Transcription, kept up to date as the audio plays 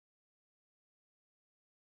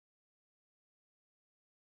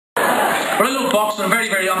boxing.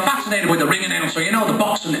 I'm fascinated with the ring announcer, you know, the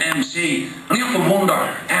boxing MC. And I often wonder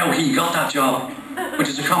how he got that job, which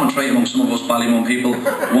is a common trait among some of us Ballymun people,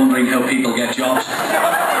 wondering how people get jobs. I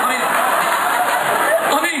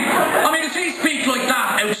mean, does he speak like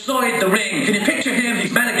that outside the ring? Can you picture him?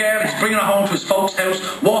 He's met a girl, he's bringing her home to his folks' house,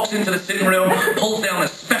 walks into the sitting room, pulls down a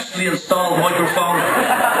specially installed microphone.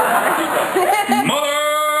 Mother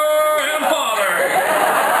and father,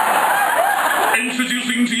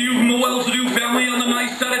 introducing to you from a well-to-do family on the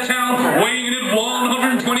nice side of town, weighing in at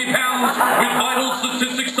 120 pounds, with vital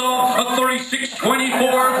statistics of a 36,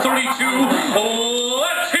 24, 32.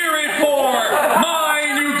 Let's hear it for my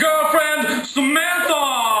new girlfriend, Samantha!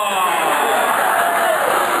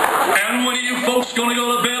 And when are you folks gonna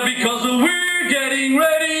go to bed, because we're getting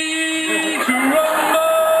ready to rumble?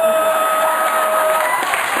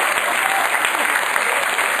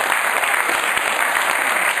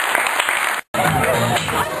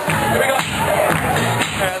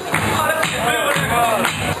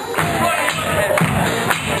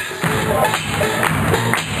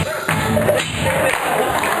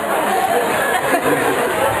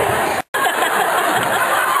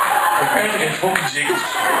 Fucking jiggles.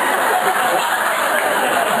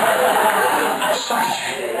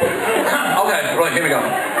 Okay, right, here we go.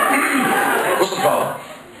 What's the problem?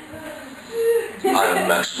 I am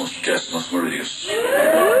Maximus Decimus Meridius,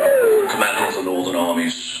 Commander of the Northern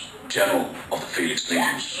Armies, General of the Felix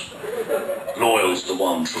Legions, loyal to the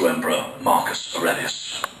one true Emperor, Marcus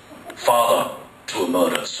Aurelius, father to a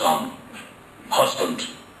murdered son, husband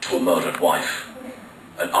to a murdered wife,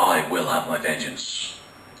 and I will have my vengeance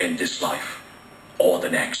in this life or the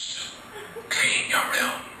next. Clean your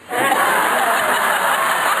room.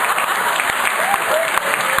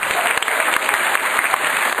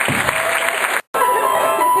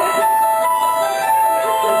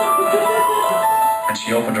 And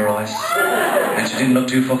she opened her eyes, and she didn't look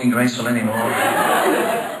too fucking graceful anymore.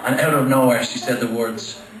 And out of nowhere she said the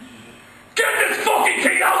words, "Get this fucking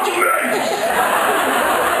thing out of me!"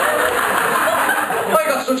 I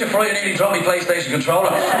got such a fright I nearly dropped my PlayStation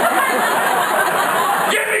controller.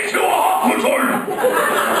 Get me to a hospital!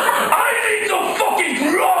 I need some fucking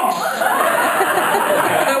drugs!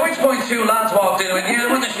 At which point two lads walked in and went, "Yeah,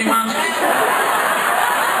 when does she want?"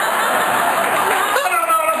 No,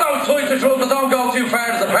 let those types of drugs, don't go too far,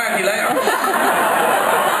 there's a party later.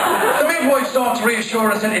 The midwife sought to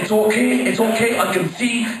reassure us that it's okay, I can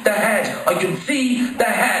see the head.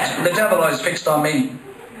 And the devil eyes fixed on me.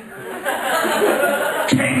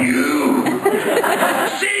 Can you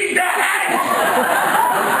see the head?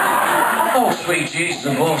 Oh, sweet Jesus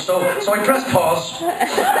above. So I pressed pause. And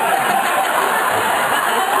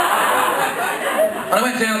I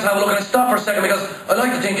went down to have a look, and I stopped for a second because I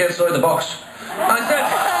like to think outside the box. And I said,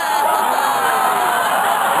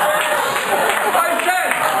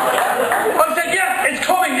 yeah,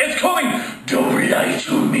 it's coming. Don't lie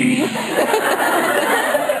to me.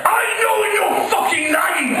 I know you're fucking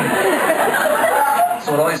lying. So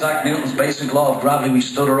with Isaac Newton's basic law of gravity, we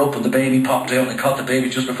stood her up and the baby popped out, and I caught the baby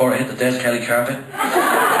just before I hit the Des Kelly carpet.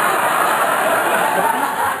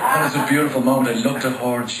 And it was a beautiful moment. I looked at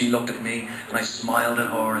her and she looked at me, and I smiled at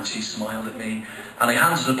her and she smiled at me, and I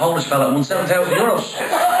handed the Polish fella and won €7,000.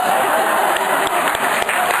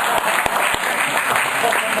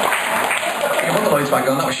 I can put the lights back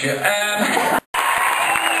on, that was shit.